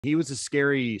He was a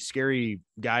scary, scary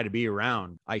guy to be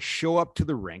around. I show up to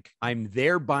the rink. I'm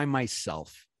there by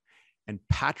myself. And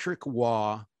Patrick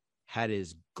Waugh had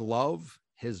his glove,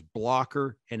 his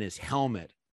blocker, and his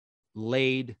helmet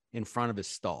laid in front of his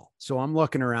stall. So I'm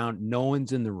looking around, no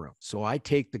one's in the room. So I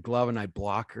take the glove and I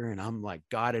block her, and I'm like,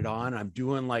 got it on. I'm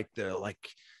doing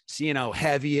seeing how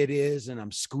heavy it is, and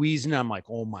I'm squeezing. I'm like,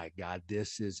 oh my God,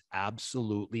 this is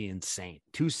absolutely insane.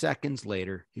 2 seconds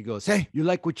later, he goes, hey, you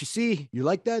like what you see? You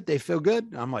like that? They feel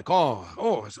good? I'm like,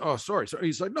 oh, sorry.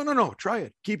 He's like, no, try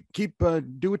it. Keep,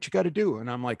 do what you got to do. And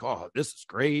I'm like, oh, this is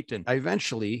great. And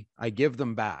I give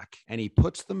them back, and he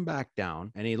puts them back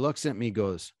down, and he looks at me,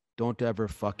 goes, don't ever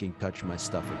fucking touch my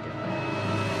stuff again.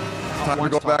 Time to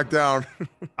go back down.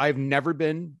 I've never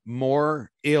been more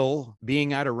ill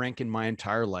being at a rink in my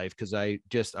entire life, because I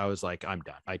was like, I'm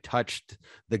done. I touched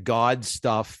the God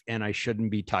stuff, and I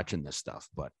shouldn't be touching this stuff.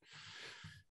 But